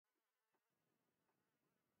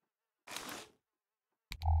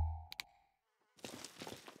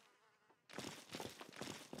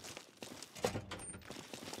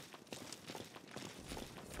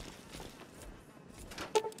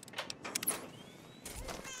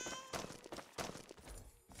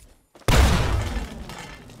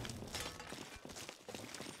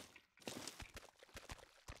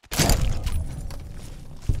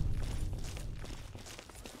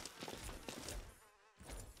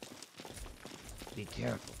Be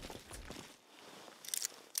careful.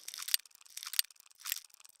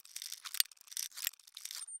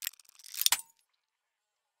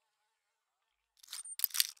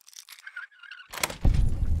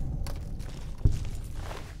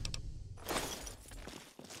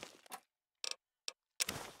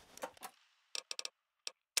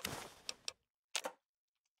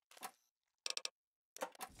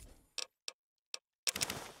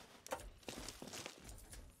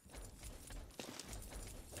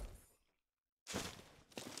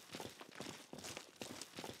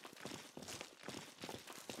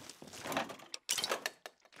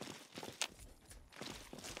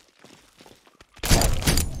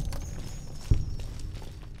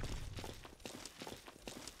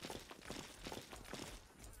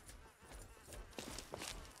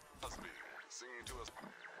 Singing to us.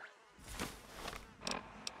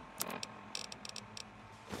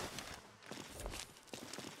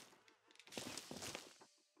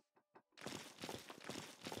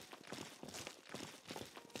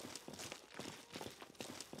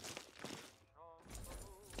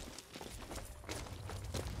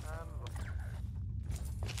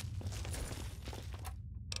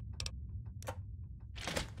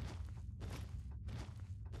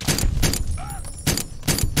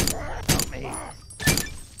 Help me.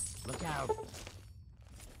 Look out.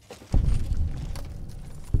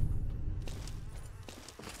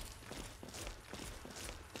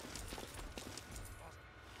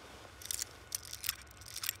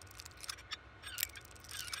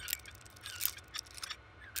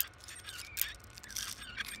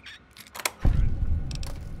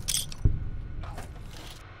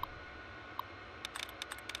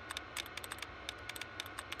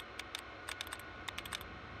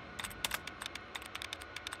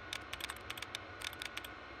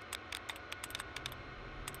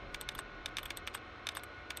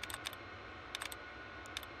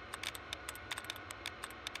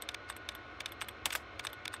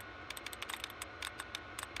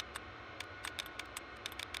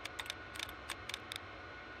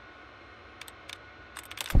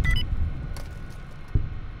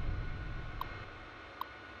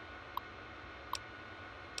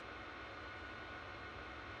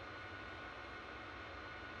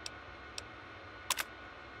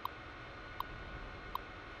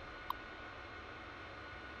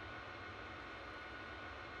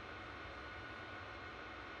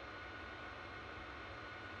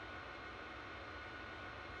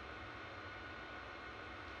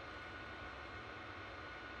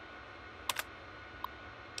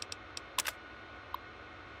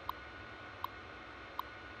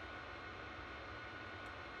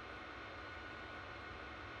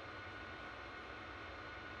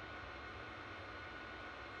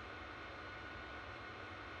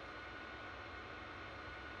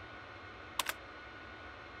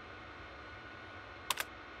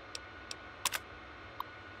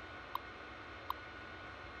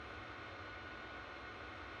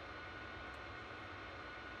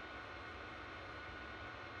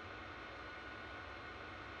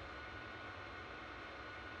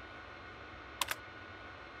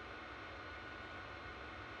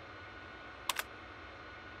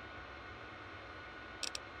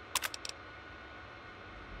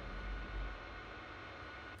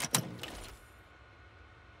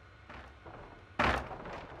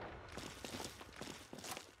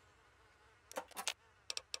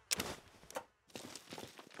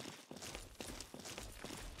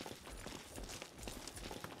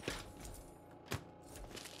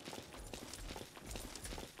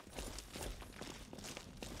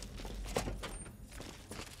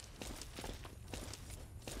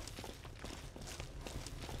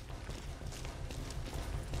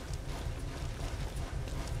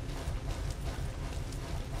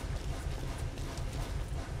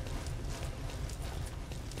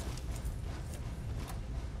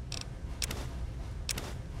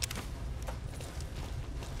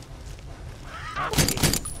 Help me.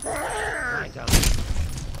 Right up.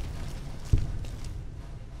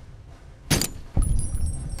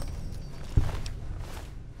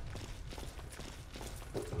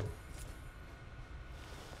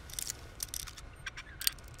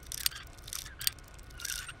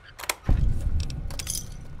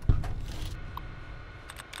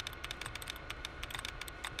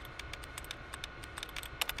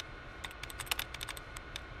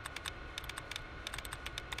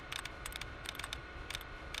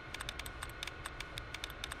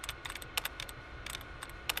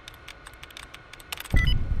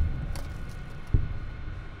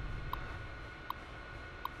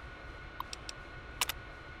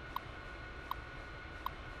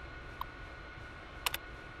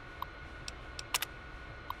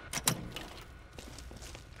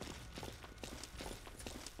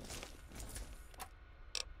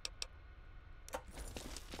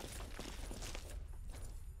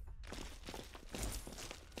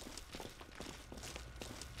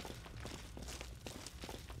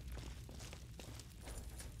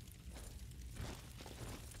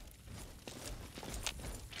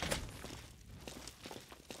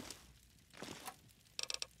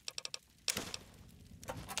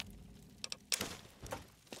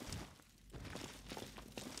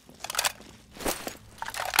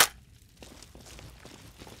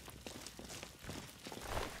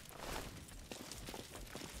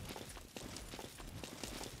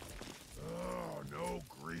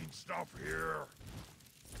 stuff here.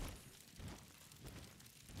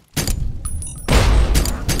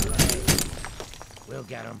 We'll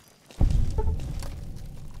get him.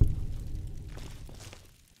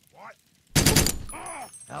 What? Ah!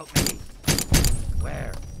 Help me.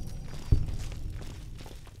 Where?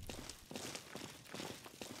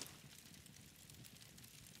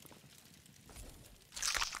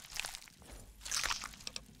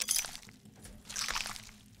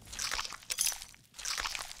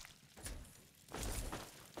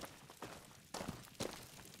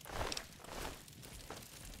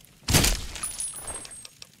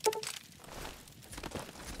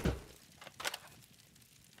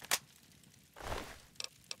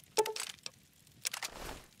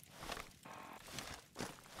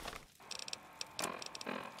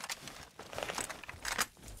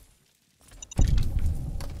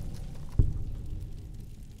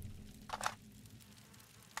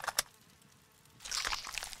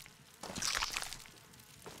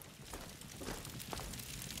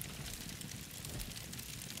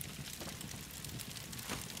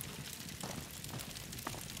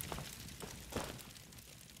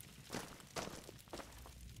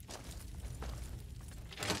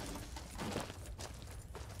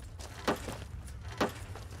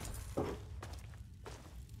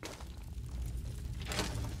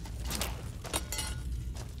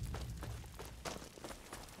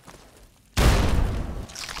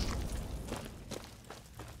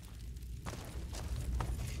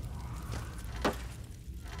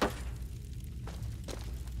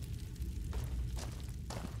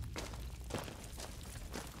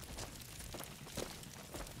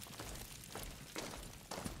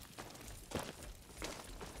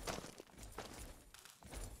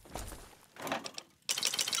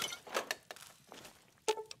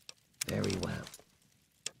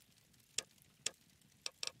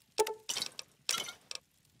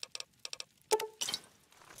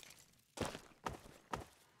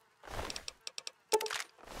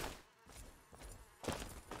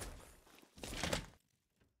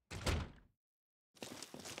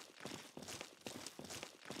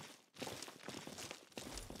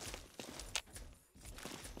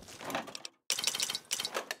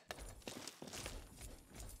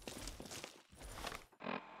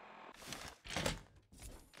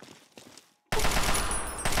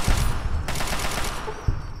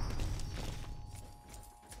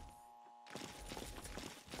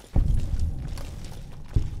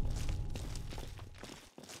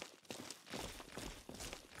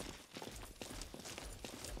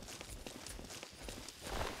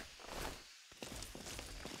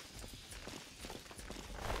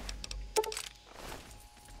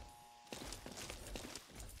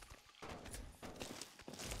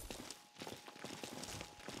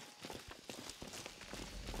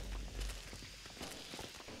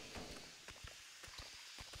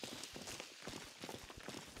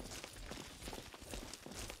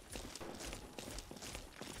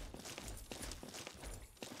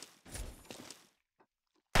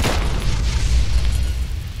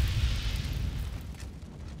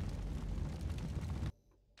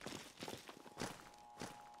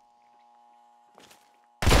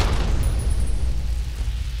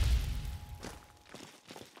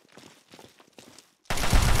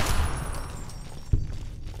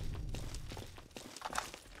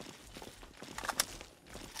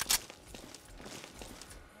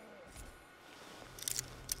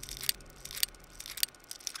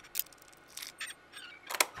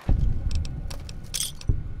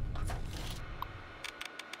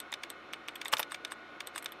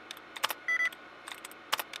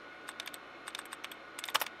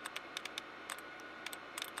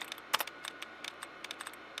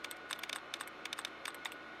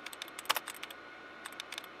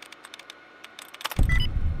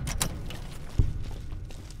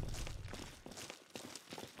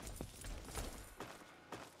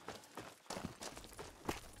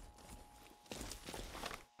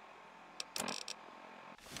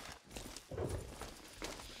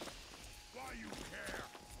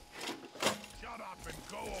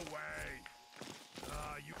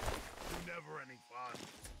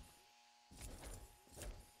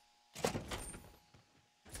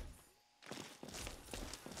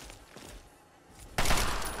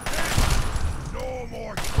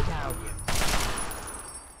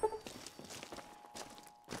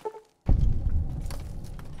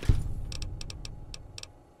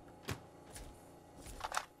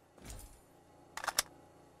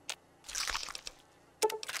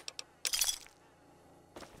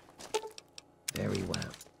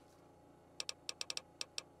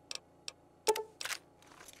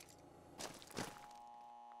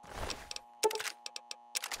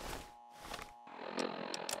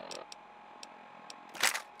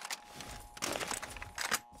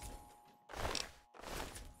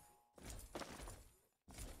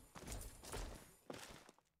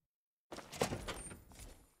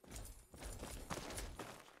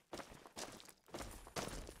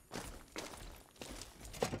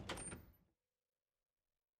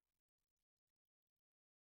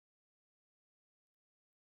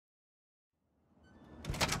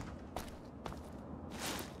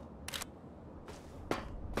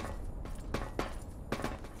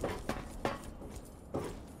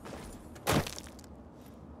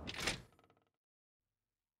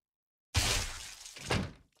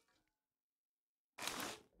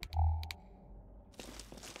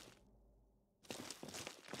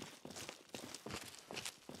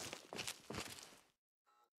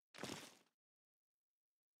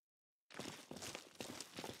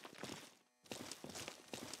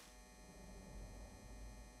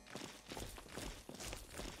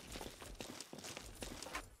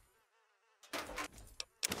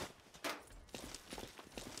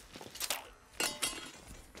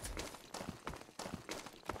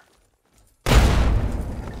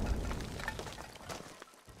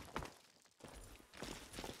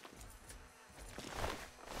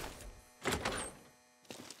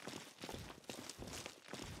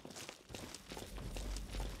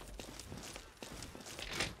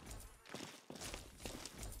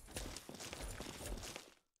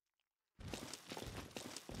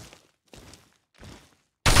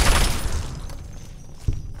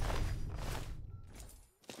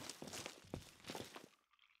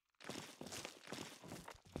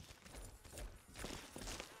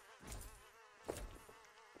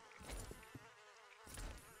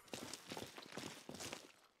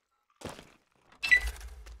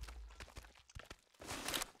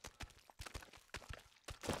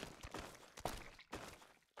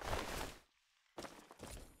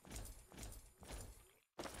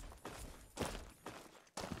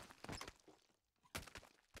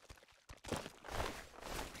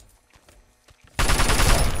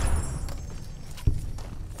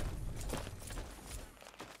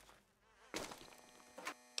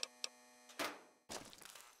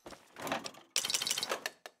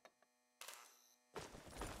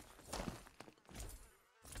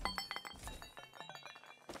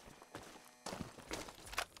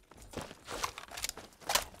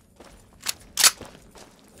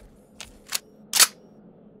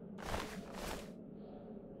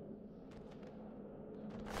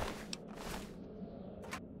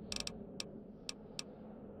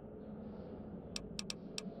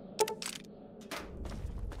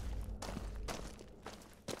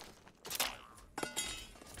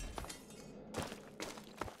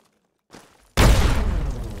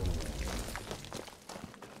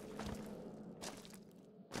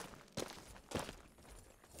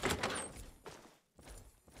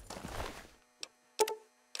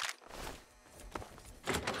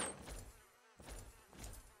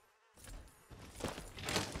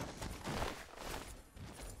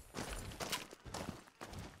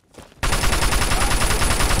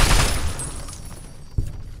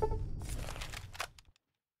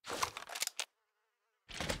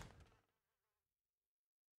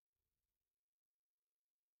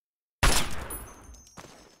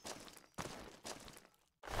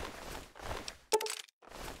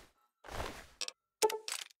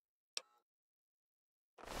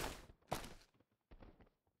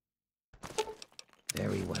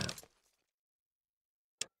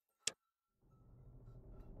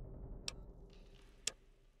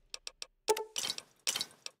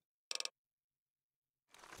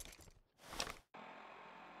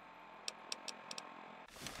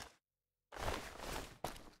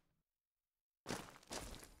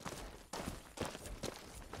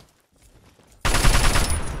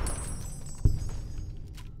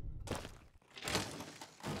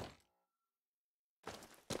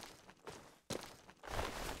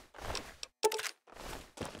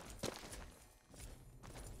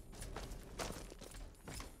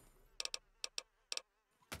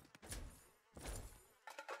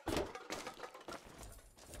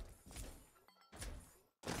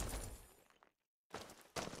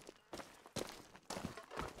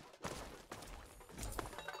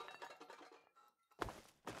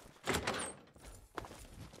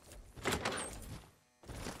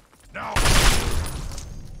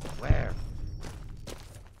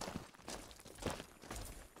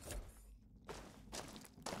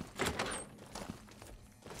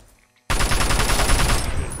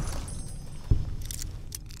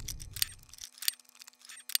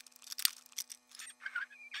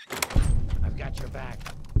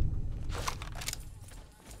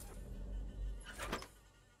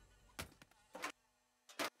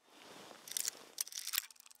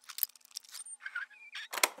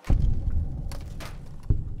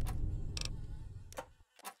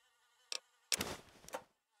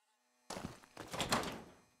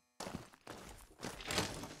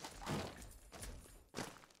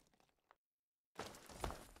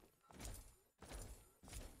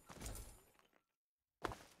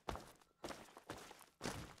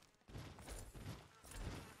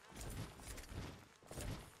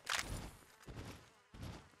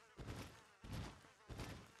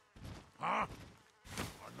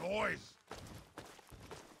 boys!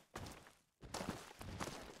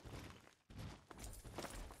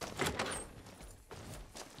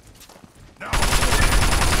 Now!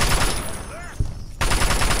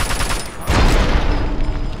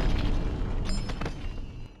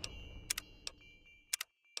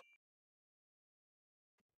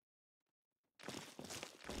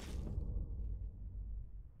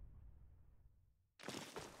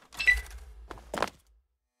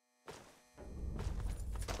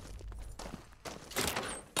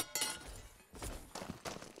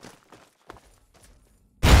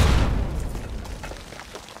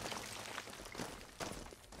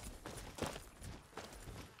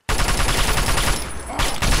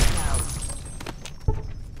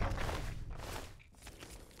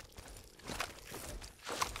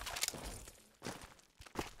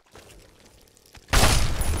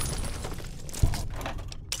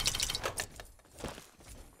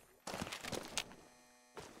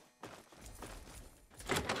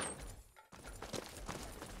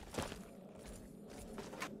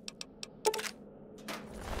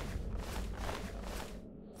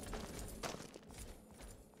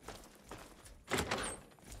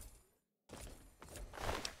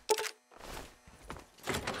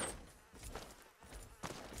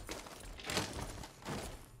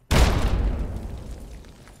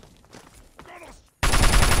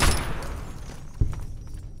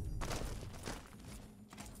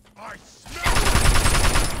 I smell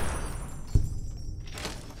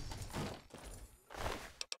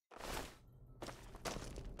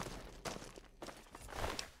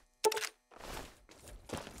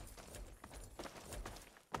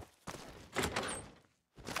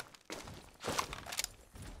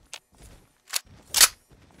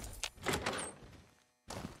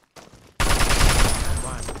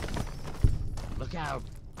One. Look out.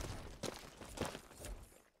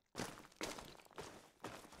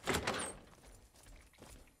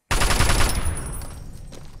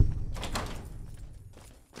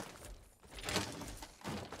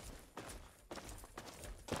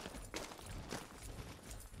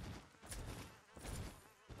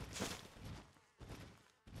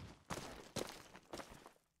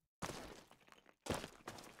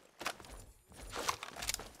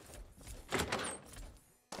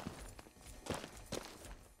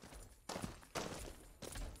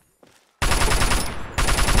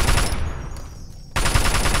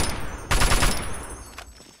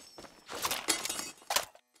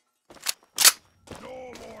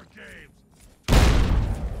 no more games!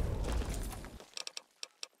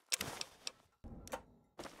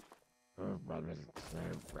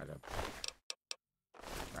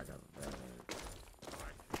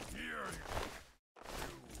 I hear you.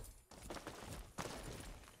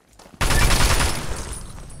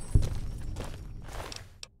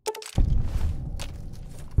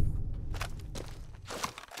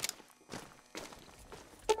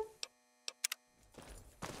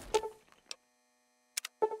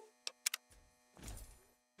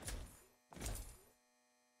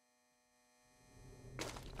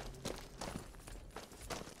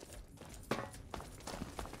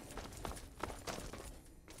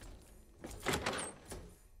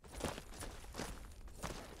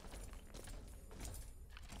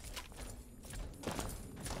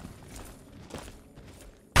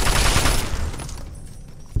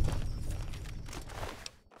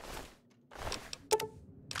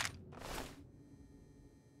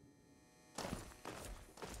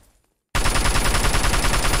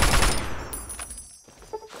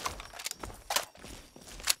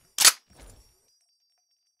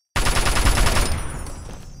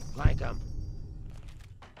 Like them.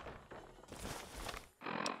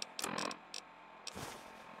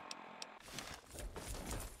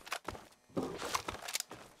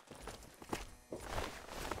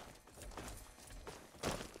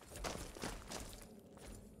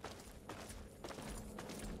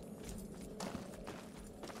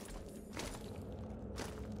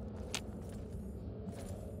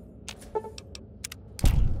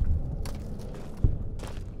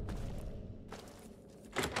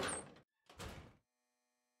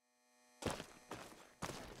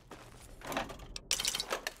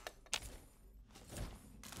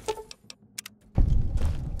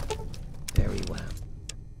 Very well.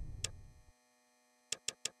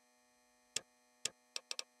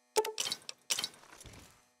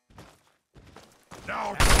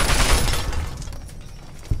 Now!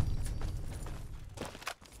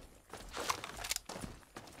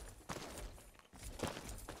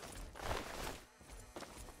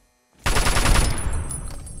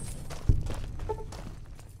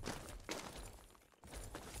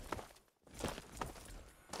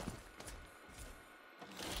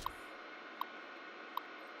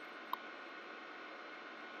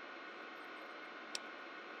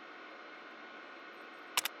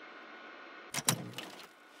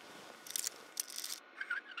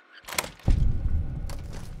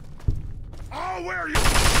 know where you...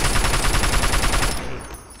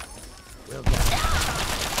 We'll get it.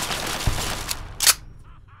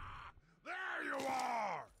 There you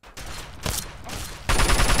are!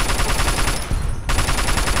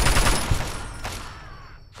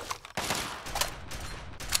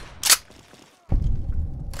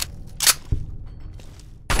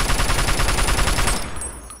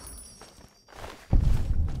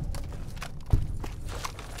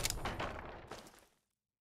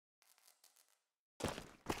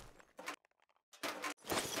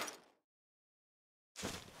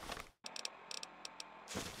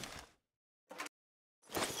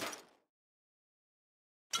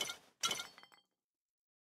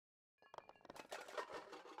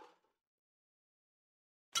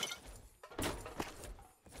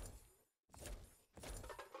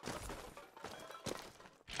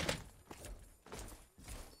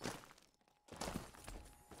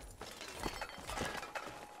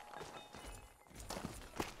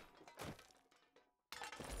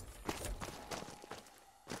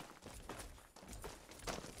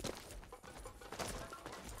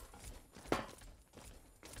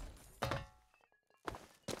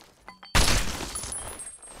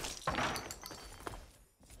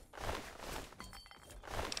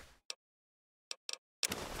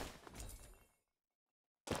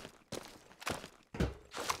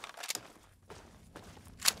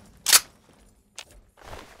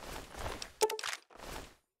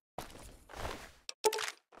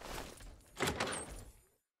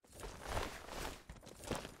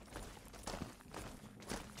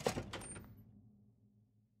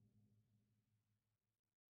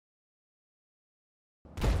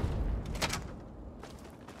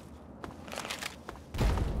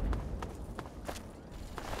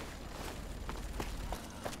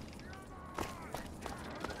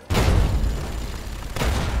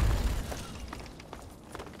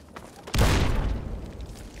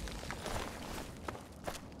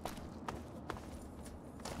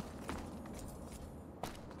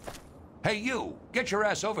 Hey, you! Get your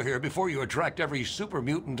ass over here before you attract every super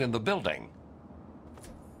mutant in the building.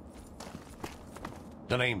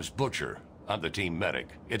 The name's Butcher. I'm the team medic.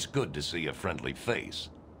 It's good to see a friendly face.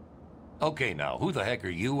 Okay, now, who the heck are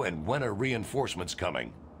you, and when are reinforcements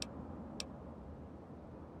coming?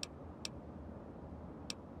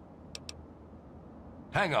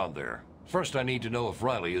 Hang on there. First, I need to know if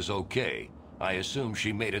Riley is okay. I assume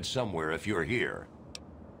she made it somewhere if you're here.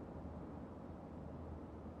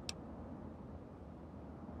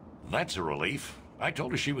 That's a relief. I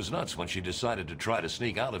told her she was nuts when she decided to try to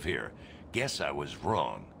sneak out of here. Guess I was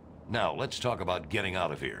wrong. Now, let's talk about getting out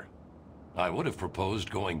of here. I would have proposed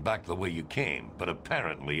going back the way you came, but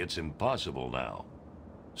apparently it's impossible now.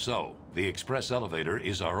 So, the express elevator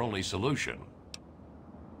is our only solution.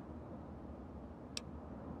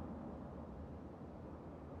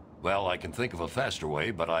 Well, I can think of a faster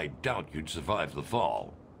way, but I doubt you'd survive the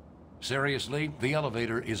fall. Seriously, the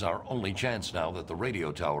elevator is our only chance now that the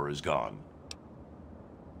radio tower is gone.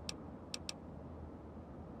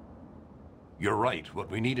 You're right. What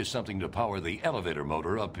we need is something to power the elevator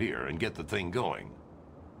motor up here and get the thing going.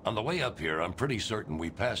 On the way up here, I'm pretty certain we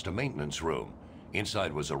passed a maintenance room.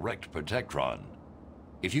 Inside was a wrecked Protectron.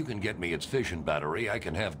 If you can get me its fission battery, I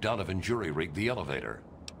can have Donovan jury-rig the elevator.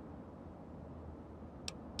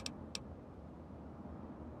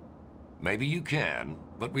 Maybe you can,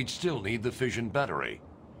 but we'd still need the fission battery.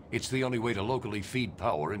 It's the only way to locally feed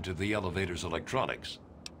power into the elevator's electronics.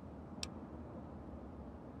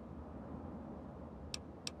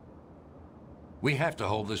 We have to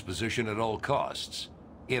hold this position at all costs.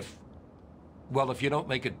 If you don't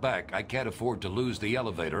make it back, I can't afford to lose the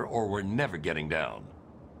elevator or we're never getting down.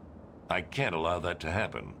 I can't allow that to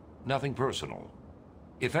happen. Nothing personal.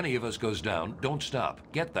 If any of us goes down, don't stop.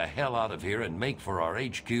 Get the hell out of here and make for our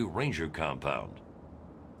HQ Ranger compound.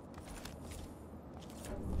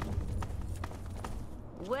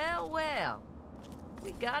 Well, well.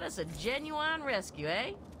 We got us a genuine rescue,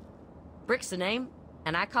 eh? Brick's the name,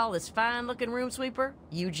 and I call this fine-looking room sweeper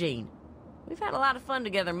Eugene. We've had a lot of fun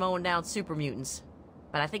together mowing down super mutants,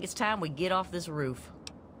 but I think it's time we get off this roof.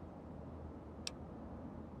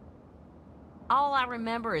 All I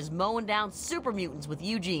remember is mowing down super mutants with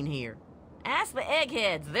Eugene here. Ask the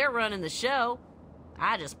eggheads, they're running the show.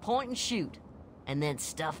 I just point and shoot, and then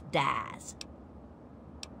stuff dies.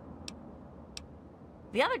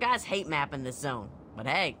 The other guys hate mapping this zone, but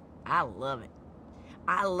hey, I love it.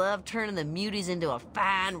 I love turning the muties into a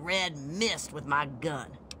fine red mist with my gun.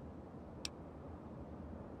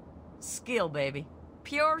 Skill, baby.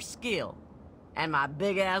 Pure skill. And my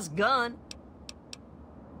big-ass gun.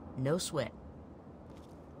 No sweat.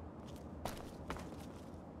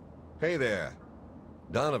 Hey there.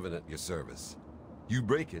 Donovan at your service. You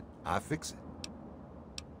break it, I fix it.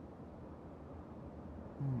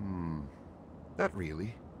 Not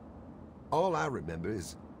really. All I remember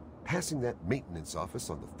is passing that maintenance office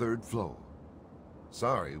on the 3rd floor.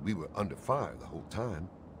 Sorry we were under fire the whole time.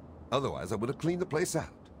 Otherwise, I would have cleaned the place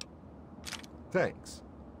out. Thanks.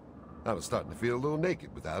 I was starting to feel a little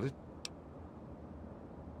naked without it.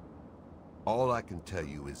 All I can tell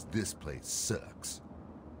you is this place sucks.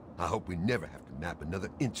 I hope we never have to map another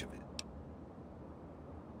inch of it.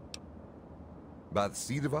 By the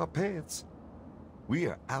seat of our pants, we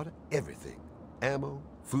are out of everything. Ammo,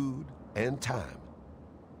 food, and time.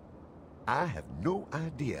 I have no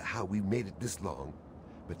idea how we made it this long,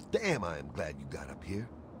 but damn, I am glad you got up here.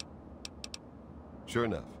 Sure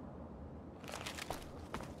enough.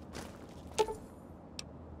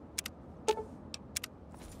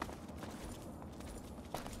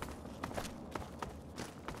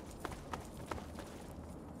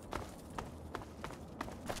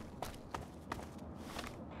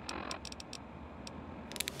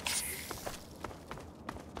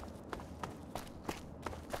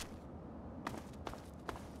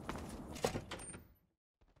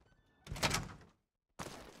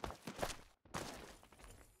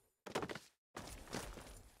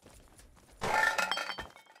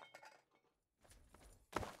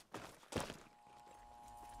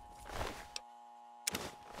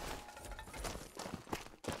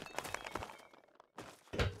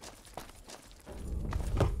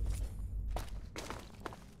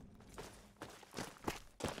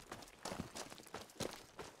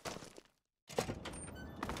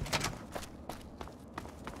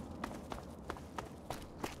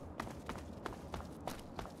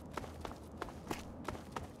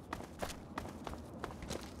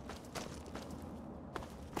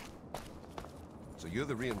 So you're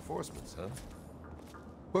the reinforcements, huh?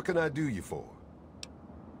 What can I do you for?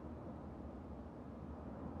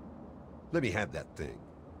 Let me have that thing.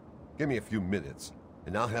 Give me a few minutes,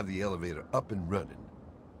 and I'll have the elevator up and running.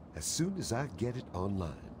 As soon as I get it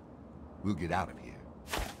online, we'll get out of here.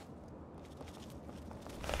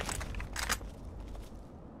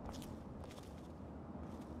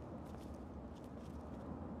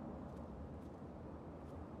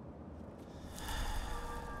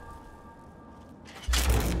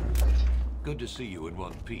 Good to see you in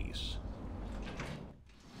one piece.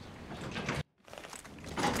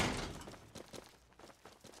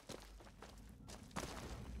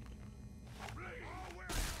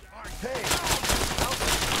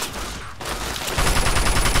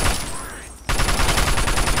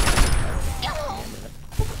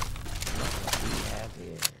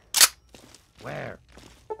 Where?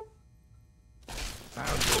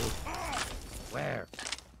 Found you. Where?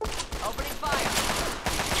 Opening fire.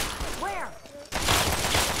 Where?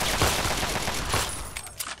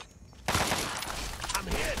 I'm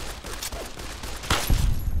hit.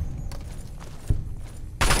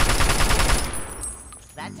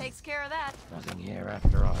 That takes care of that. Nothing here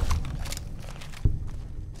after all.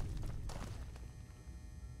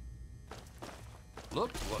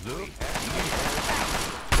 Look what we have.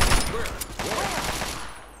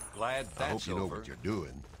 Glad I hope that's you know over. what you're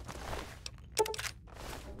doing.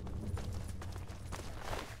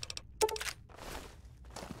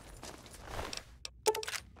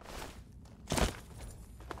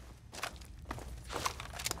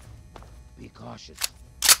 Be cautious.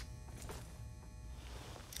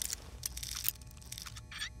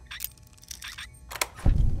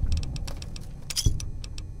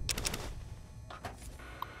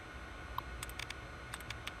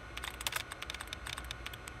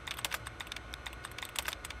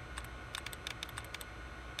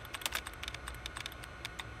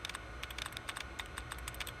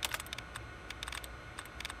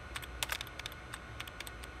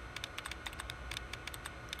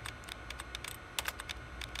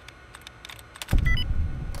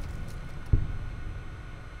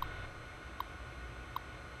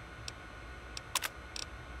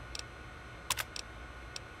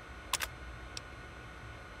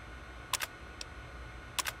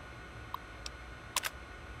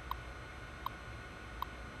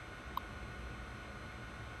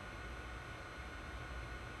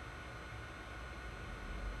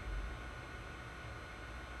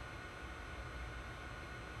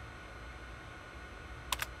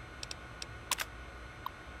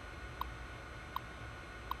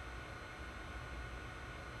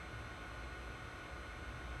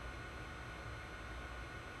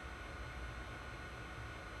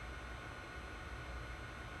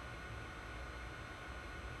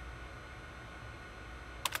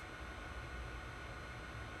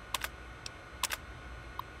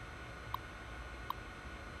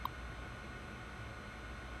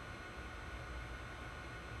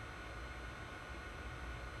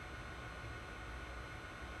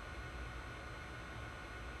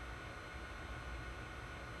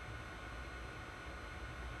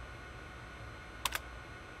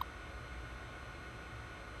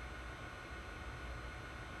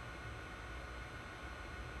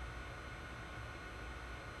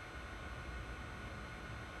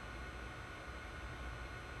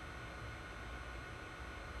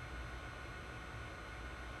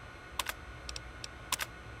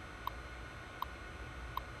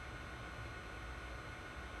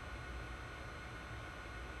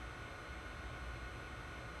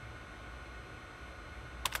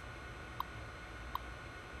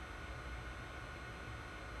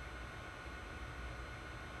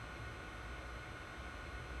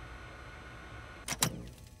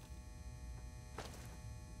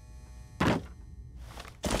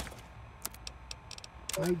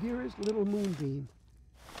 My dearest little moonbeam,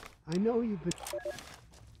 I know you've been...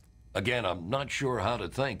 Again, I'm not sure how to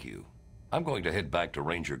thank you. I'm going to head back to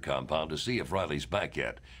Ranger Compound to see if Riley's back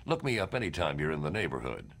yet. Look me up anytime you're in the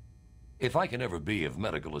neighborhood. If I can ever be of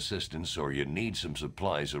medical assistance or you need some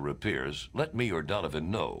supplies or repairs, let me or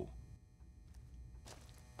Donovan know.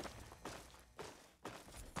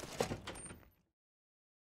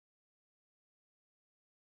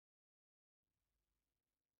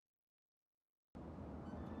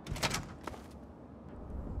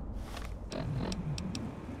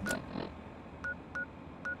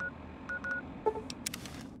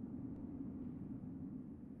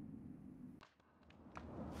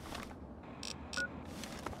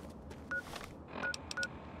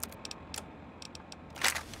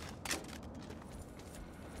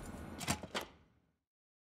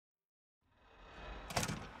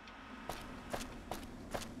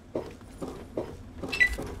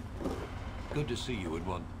 Good to see you,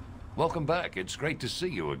 Edwin. Welcome back. It's great to see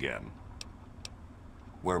you again.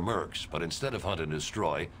 We're mercs, but instead of hunt and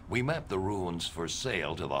destroy, we map the ruins for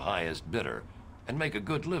sale to the highest bidder, and make a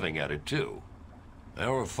good living at it, too.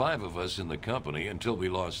 There were 5 of us in the company until we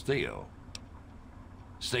lost Theo.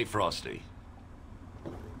 Stay frosty.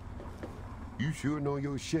 You sure know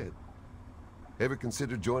your shit. Ever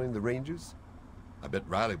consider joining the Rangers? I bet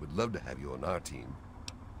Riley would love to have you on our team.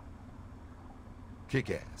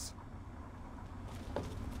 Kick ass.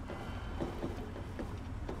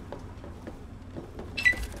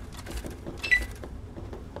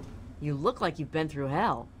 You look like you've been through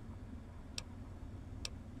hell.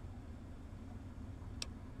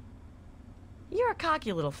 You're a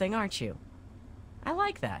cocky little thing, aren't you? I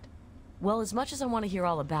like that. Well, as much as I want to hear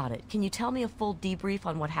all about it, can you tell me a full debrief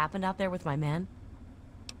on what happened out there with my men?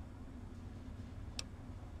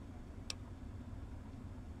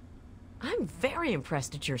 I'm very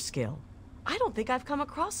impressed at your skill. I don't think I've come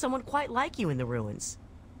across someone quite like you in the ruins.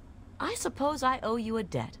 I suppose I owe you a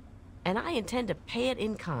debt, and I intend to pay it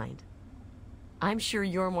in kind. I'm sure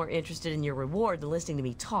you're more interested in your reward than listening to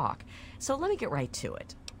me talk, so let me get right to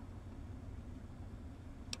it.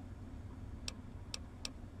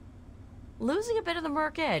 Losing a bit of the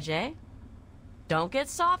merc edge, eh? Don't get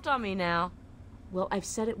soft on me now. Well, I've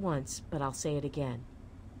said it once, but I'll say it again.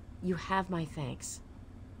 You have my thanks.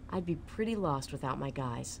 I'd be pretty lost without my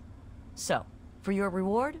guys. So, for your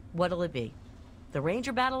reward, what'll it be? The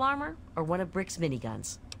Ranger battle armor, or one of Brick's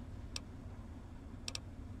miniguns?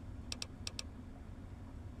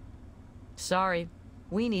 Sorry,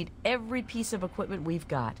 we need every piece of equipment we've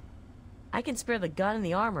got. I can spare the gun and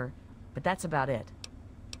the armor, but that's about it.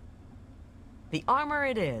 The armor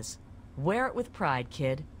it is. Wear it with pride,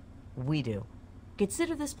 kid. We do.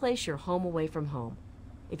 Consider this place your home away from home.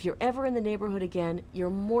 If you're ever in the neighborhood again, you're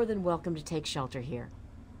more than welcome to take shelter here.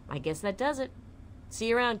 I guess that does it. See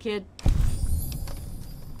you around, kid.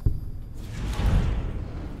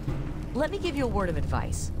 Let me give you a word of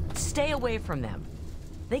advice. Stay away from them.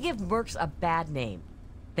 They give mercs a bad name.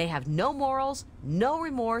 They have no morals, no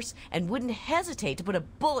remorse, and wouldn't hesitate to put a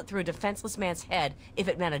bullet through a defenseless man's head if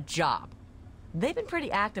it meant a job. They've been pretty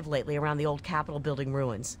active lately around the old Capitol building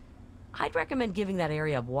ruins. I'd recommend giving that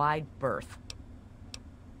area a wide berth.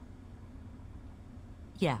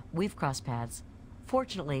 Yeah, we've crossed paths.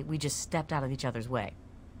 Fortunately, we just stepped out of each other's way.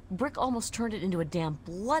 Brick almost turned it into a damn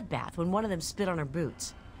bloodbath when one of them spit on her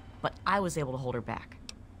boots, but I was able to hold her back.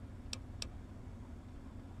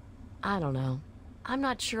 I don't know. I'm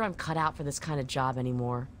not sure I'm cut out for this kind of job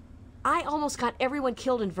anymore. I almost got everyone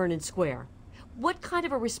killed in Vernon Square. What kind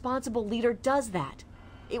of a responsible leader does that?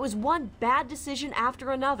 It was one bad decision after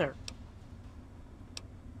another.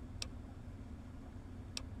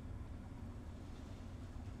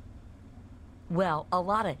 Well, a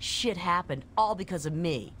lot of shit happened, all because of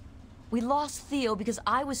me. We lost Theo because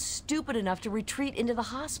I was stupid enough to retreat into the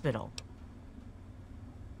hospital.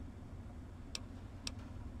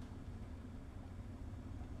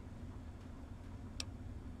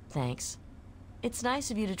 Thanks. It's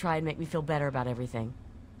nice of you to try and make me feel better about everything.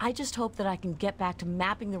 I just hope that I can get back to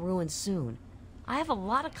mapping the ruins soon. I have a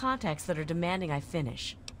lot of contacts that are demanding I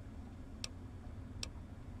finish.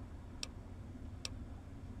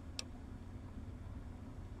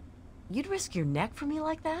 You'd risk your neck for me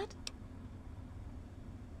like that?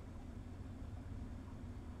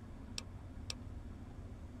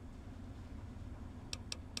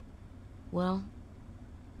 Well,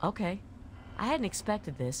 okay. I hadn't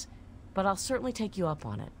expected this, but I'll certainly take you up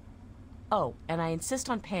on it. Oh, and I insist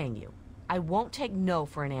on paying you. I won't take no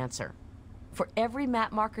for an answer. For every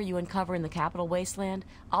map marker you uncover in the Capital Wasteland,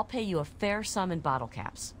 I'll pay you a fair sum in bottle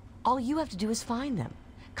caps. All you have to do is find them.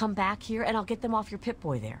 Come back here and I'll get them off your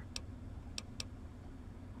Pip-Boy there.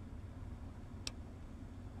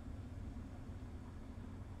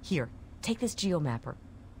 Here, take this geomapper.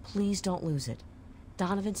 Please don't lose it.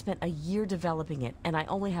 Donovan spent a year developing it, and I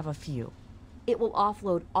only have a few. It will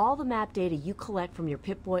offload all the map data you collect from your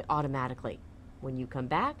Pip-Boy automatically. When you come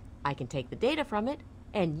back, I can take the data from it,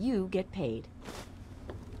 and you get paid.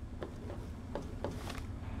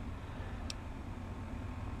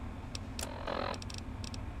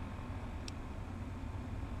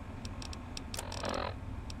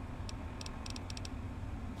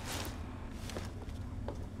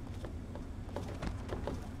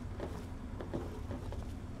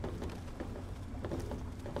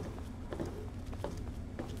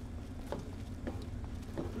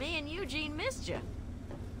 Me and Eugene missed you.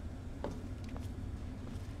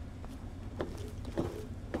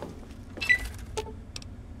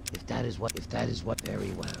 If that is what,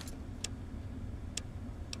 very well.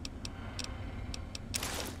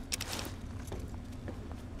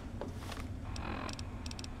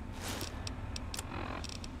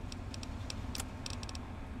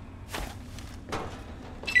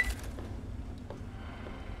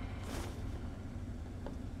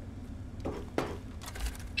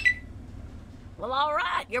 Well, all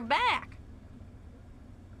right, you're back.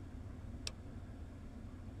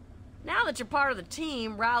 Now that you're part of the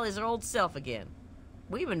team, Riley's an old self again.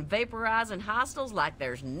 We've been vaporizing hostiles like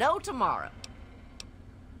there's no tomorrow.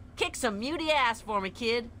 Kick some muty ass for me,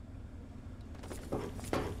 kid.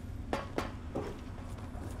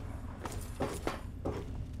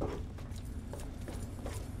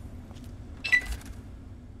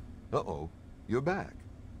 Uh-oh, you're back.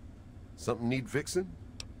 Something need fixing?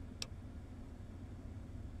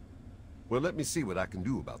 Well, let me see what I can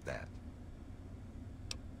do about that.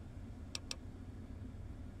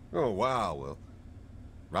 Oh, wow, well,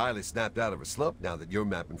 Riley snapped out of her slump now that you're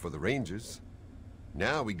mapping for the Rangers.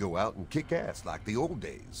 Now we go out and kick ass like the old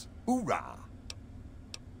days. Hoorah!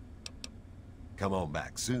 Come on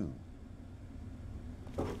back soon.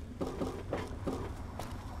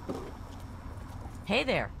 Hey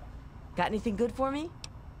there. Got anything good for me?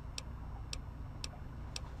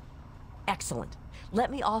 Excellent. Let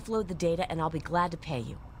me offload the data and I'll be glad to pay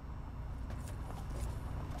you.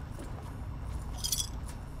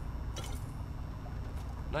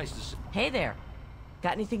 Nice to see. Hey there.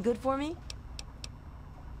 Got anything good for me?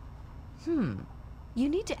 You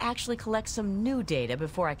need to actually collect some new data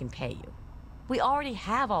before I can pay you. We already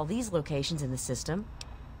have all these locations in the system.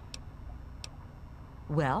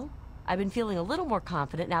 Well, I've been feeling a little more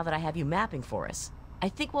confident now that I have you mapping for us. I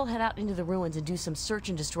think we'll head out into the ruins and do some search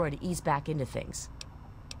and destroy to ease back into things.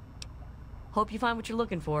 Hope you find what you're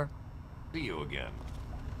looking for. See you again.